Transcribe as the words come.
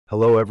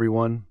Hello,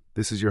 everyone.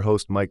 This is your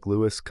host, Mike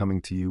Lewis, coming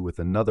to you with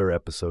another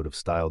episode of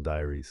Style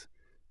Diaries.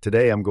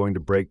 Today, I'm going to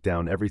break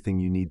down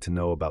everything you need to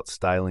know about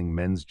styling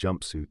men's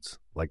jumpsuits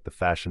like the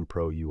fashion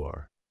pro you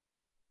are.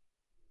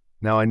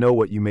 Now, I know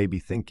what you may be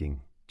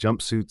thinking.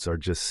 Jumpsuits are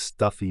just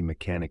stuffy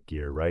mechanic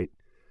gear, right?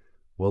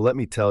 Well, let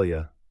me tell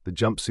you, the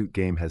jumpsuit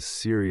game has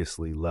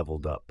seriously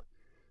leveled up.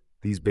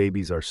 These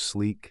babies are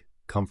sleek,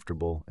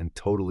 comfortable, and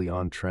totally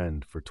on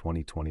trend for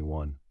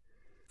 2021.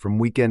 From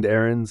weekend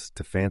errands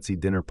to fancy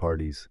dinner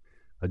parties,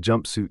 a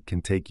jumpsuit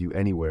can take you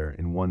anywhere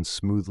in one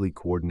smoothly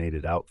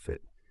coordinated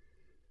outfit.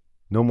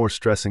 No more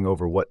stressing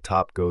over what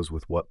top goes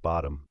with what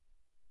bottom.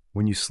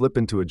 When you slip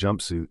into a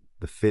jumpsuit,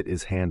 the fit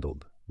is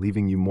handled,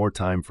 leaving you more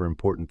time for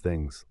important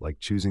things like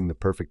choosing the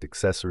perfect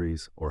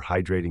accessories or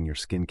hydrating your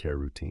skincare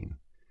routine.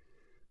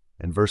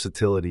 And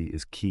versatility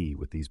is key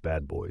with these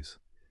bad boys.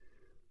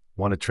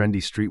 Want a trendy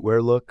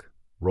streetwear look?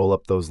 Roll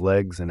up those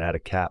legs and add a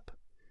cap.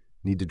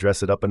 Need to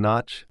dress it up a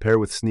notch? Pair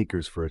with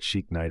sneakers for a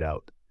chic night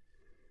out.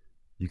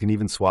 You can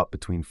even swap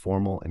between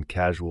formal and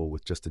casual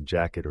with just a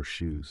jacket or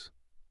shoes.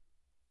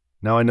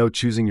 Now I know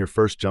choosing your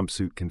first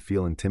jumpsuit can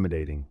feel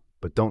intimidating,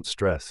 but don't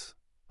stress.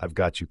 I've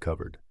got you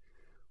covered.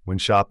 When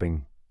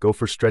shopping, go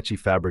for stretchy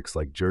fabrics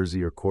like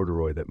jersey or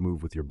corduroy that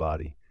move with your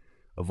body.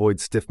 Avoid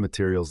stiff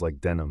materials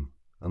like denim,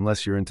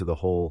 unless you're into the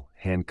whole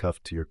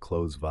handcuffed to your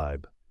clothes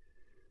vibe.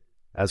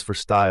 As for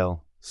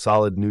style,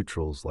 solid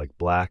neutrals like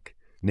black,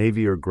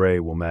 navy, or gray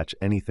will match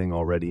anything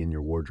already in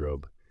your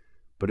wardrobe.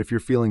 But if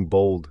you're feeling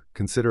bold,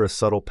 consider a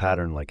subtle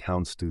pattern like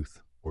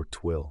houndstooth or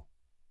twill.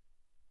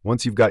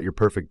 Once you've got your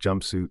perfect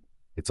jumpsuit,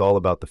 it's all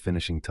about the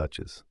finishing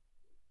touches.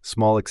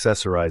 Small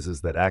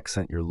accessorizes that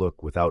accent your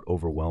look without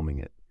overwhelming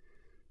it.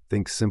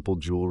 Think simple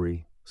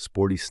jewelry,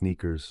 sporty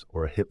sneakers,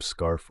 or a hip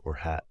scarf or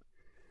hat.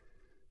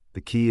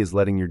 The key is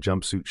letting your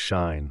jumpsuit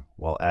shine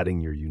while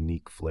adding your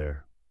unique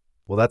flair.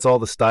 Well, that's all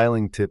the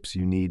styling tips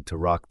you need to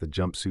rock the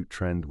jumpsuit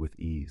trend with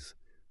ease.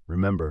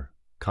 Remember,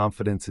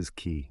 confidence is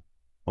key.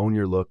 Own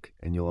your look,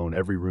 and you'll own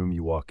every room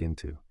you walk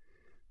into.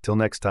 Till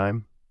next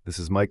time, this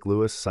is Mike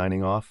Lewis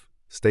signing off.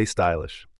 Stay stylish.